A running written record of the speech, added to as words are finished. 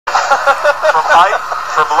from height,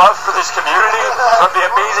 from love for this community, from the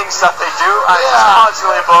amazing stuff they do. I'm just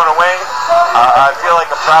constantly blown away. I feel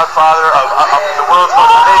like a proud father of the world's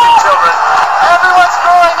most amazing children. Everyone's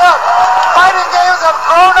growing up. Fighting games have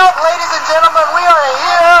grown up, ladies and gentlemen. We are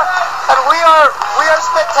here, and we are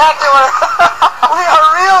spectacular. We are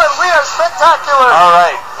real, and we are spectacular. All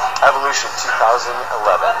right, Evolution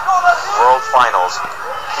 2011 World Finals.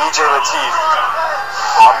 PJ Latif,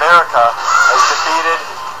 America has defeated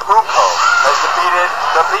Fuudo, has defeated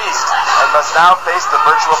the Beast, and must now face the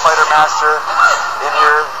Virtual Fighter Master in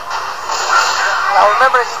here. Now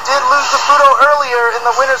remember, he did lose to Fuudo earlier in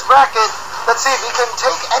the winner's bracket. Let's see if he can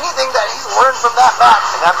take anything that he's learned from that match.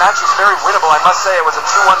 And that match was very winnable, I must say. It was a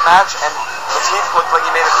 2-1 match, and Latif looked like he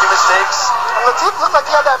made a few mistakes. And Latif looked like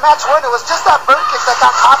he had that match won. It was just that bird kick that got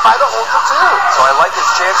caught by the holder too. So I like his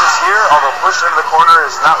chances here, although pushed into the corner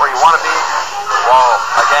is not where you want to be. Well,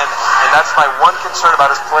 again, and that's my one concern about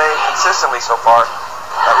his play consistently so far,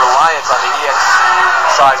 that reliance on the EX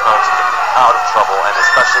size mode to get out of trouble, and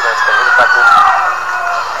especially when it's been ineffective.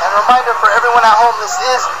 And a reminder for everyone at home, this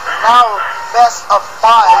is now best of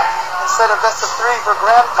 5 instead of best of 3 for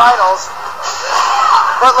grand finals.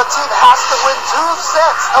 But Latif has to win 2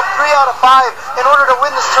 sets of 3 out of 5 in order to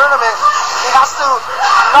win this tournament. He has to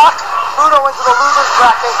knock Fuudo into the loser's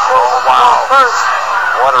bracket. Oh, wow. First.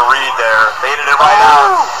 What a read there. Baited it right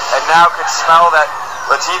out. And now could smell that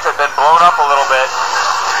Latif had been blown up a little bit.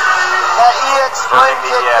 That EX flame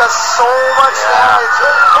kick does so much damage.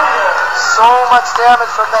 So much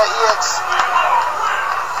damage from that EX.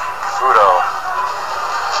 Fuudo.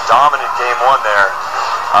 Dominant game 1 there.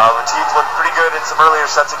 Latif looked pretty good in some earlier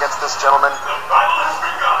sets against this gentleman,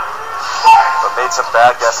 but made some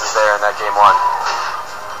bad guesses there in that game 1.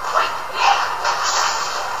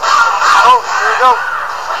 Oh, here we go.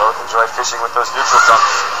 Both enjoy fishing with those neutral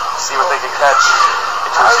jumps. See what they can catch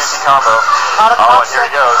into a juicy combo. Oh, and here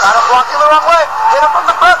he goes. Got him blocking the wrong way. Hit him from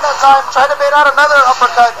the front that time. Tried to bait out another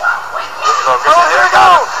uppercut. Good focus. Oh, and here we got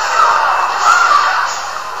go. him.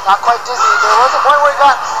 Not quite dizzy. There was a point where he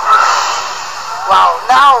got... Wow,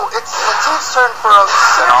 now it's Latif's turn for a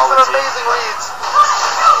series of amazing reads.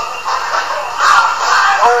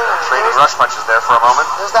 Oh, trading rush punches there for a moment.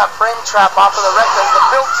 There's that frame trap off of the rectum, the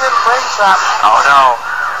built-in frame trap. Oh no.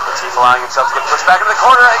 Latif allowing himself to get pushed back into the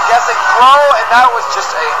corner and guessing throw, and that was just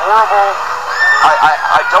a horrible...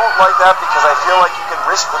 I don't like that because I feel like you can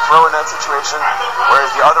risk the throw in that situation, whereas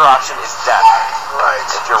the other option is death. Right.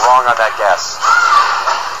 If you're wrong on that guess.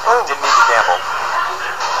 Oh. Didn't need to gamble.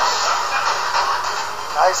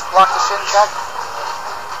 Nice block the shin check.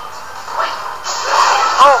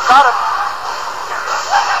 Oh, got him.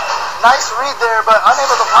 Nice read there, but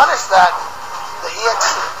unable to punish that. The EX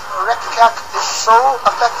rec kick is so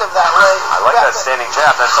effective that way. I like that standing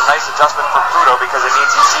jab. That's a nice adjustment for Fuudo because it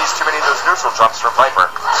means he sees too many of those neutral jumps from Viper.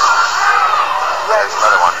 Yeah, there's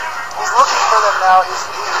another one. He's looking for them now. He's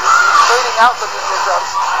fading out the neutral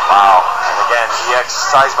jumps. Wow. And again, EX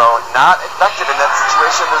Seismo not effective in that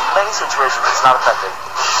situation. There's many situations it's not effective.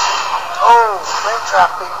 Oh, frame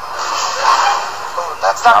trapping. Oh,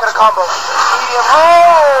 that's not going to combo. Medium.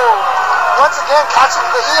 Oh! Once again, catching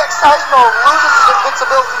the EX Seismo loses his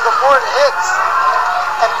invincibility before it hits.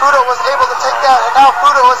 And Fuudo was able to take that. And now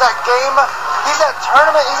Fuudo is at game. He's at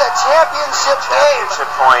tournament. He's at championship game. Championship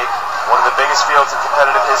point. One of the biggest fields in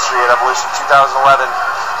competitive history at Evolution 2011.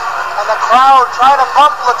 And the crowd trying to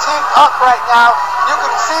pump Latif up right now. You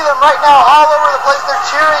can see them right now all over the place. They're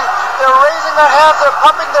cheering. They're raising their hands. They're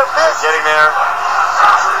pumping their fists. They're getting there.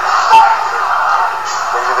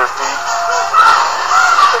 Getting to their feet.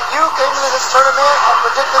 If you came into this tournament and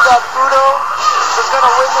predicted that Fuudo was going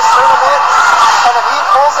to win this tournament, and if he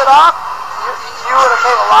pulls it off, you would have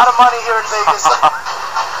made a lot of money here in Vegas.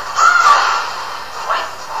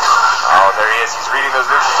 Oh, there he is. He's reading those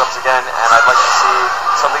neutral jumps again, and I'd like to see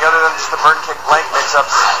something other than just the burn kick blank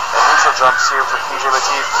mix-ups and neutral jumps here for PJ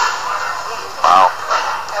Latif. Wow.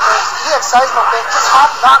 And those EX Seismo things just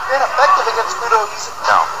have not been effective against Fuudo. He's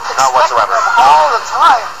not whatsoever. Them all the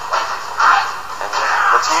time. And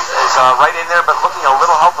Latif is right in there, but looking a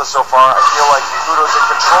little helpless so far. I feel like Fuudo's in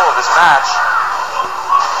control of this match.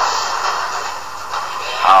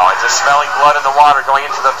 Oh, and just smelling blood in the water going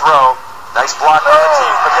into the throw. Nice block by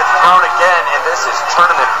Latif, but gets thrown again, and this is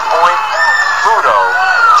tournament point. Fuudo,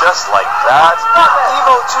 just like that.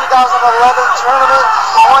 EVO 2011 tournament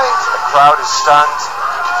point. The crowd is stunned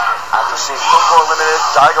after seeing Fuudo eliminated,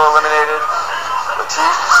 Daigo eliminated.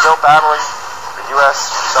 Latif still battling the U.S.,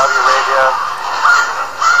 Saudi Arabia.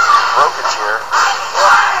 Broken here.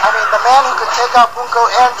 Yeah, I mean, the man who could take out Funko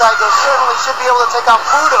and Daigo certainly should be able to take out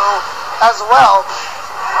Fuudo as well.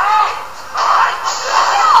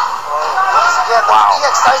 and the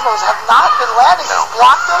EX Seismos have not been landing. He's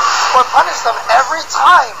blocked them or punished them every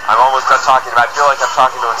time. I'm almost done talking about it. I feel like I'm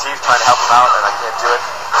talking to Latif trying to help him out, and I can't do it.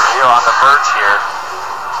 We are on the verge here.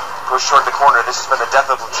 Push toward the corner. This has been the death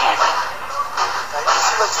of Latif.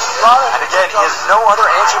 And again, he has no other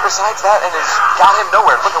answer besides that, and it's got him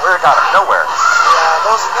nowhere. Look at where it got him. Nowhere. Yeah,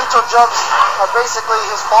 those neutral jumps are basically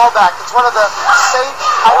his fallback. It's one of the safe...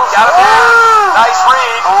 Got him there. Nice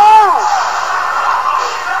read. Oh,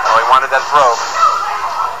 he wanted that throw.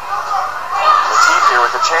 Latif here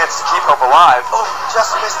with a chance to keep hope alive. Oh,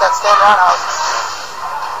 just missed that stand roundhouse.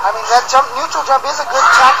 I mean, that neutral jump is a good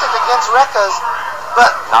tactic against Rekkas,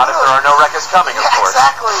 but... Not if there are no Rekkas coming, of course.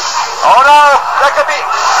 Exactly. Oh, no! That could be...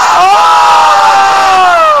 Oh!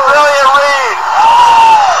 Brilliant read!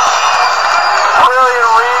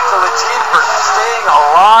 Brilliant read to Latif for staying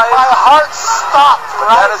alive. My heart stopped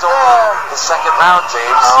right that is only the second round,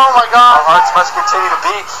 James. Oh, my God. Our hearts must continue to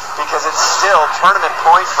beat because it's still tournament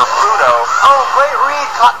point for Fuudo. Oh, great read.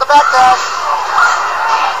 Caught the back down.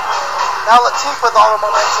 Now Latif with all the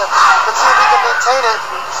momentum. Let's see if he can maintain it.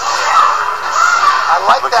 I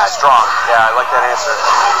like Looking that. Strong. Yeah, I like that answer.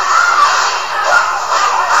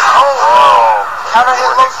 Oh, counter hit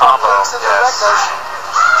low front links into Rekkas.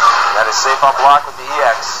 That is safe on block with the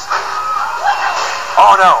EX.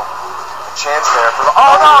 Oh no. A chance there for the...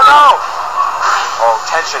 Oh no! Oh,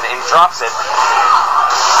 tension, and he drops it.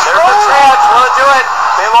 There's the chance. Will it do it?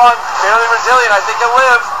 Baylon, fairly resilient. I think he'll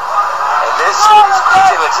live. And this is PJ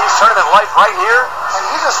Latif's tournament life right here. And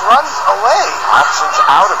he just runs away. Options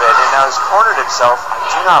out of it, and now he's cornered himself. I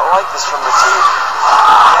do not like this from Latif.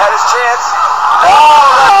 He had his chance.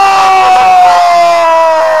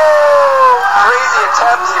 Crazy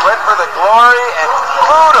attempt. He went for the glory, and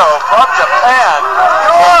Fuudo from Japan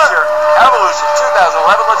gets your Evolution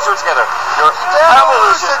 2011. Let's do it together. Your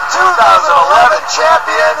Evolution 2011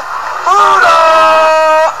 champion, Fuudo.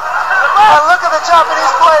 And look at the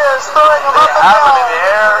Japanese players throwing him up and Have him down. in the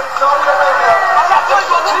air.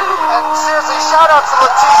 And seriously, shout out to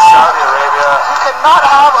Latif. Saudi Arabia. You cannot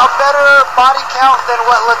have a better body count than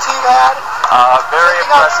what Latif had. Very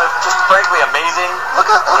impressive. Just frankly amazing.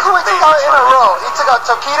 Look who he took out in a row. He took out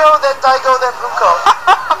Tokido, then Daigo, then Bunko.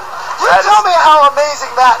 Tell me how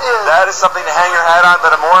amazing that is. That is something to hang your hat on,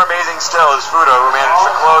 but a more amazing still is Fuudo, who managed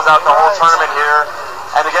to close out the whole tournament here.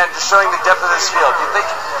 And again, just showing the depth of this field. You think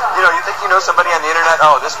you know somebody on the internet,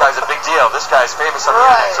 oh, this guy's a big deal. This guy's famous on the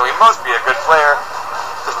internet, so he must be a good player.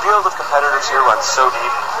 The field of competitors here runs so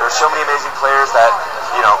deep. There are so many amazing players that,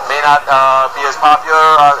 may not be as popular,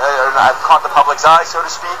 or have caught the public's eye, so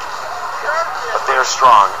to speak. But they are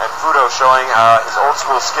strong. And Fuudo showing his old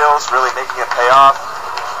school skills, really making it pay off.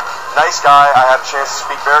 Nice guy. I had a chance to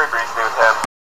speak very briefly with him.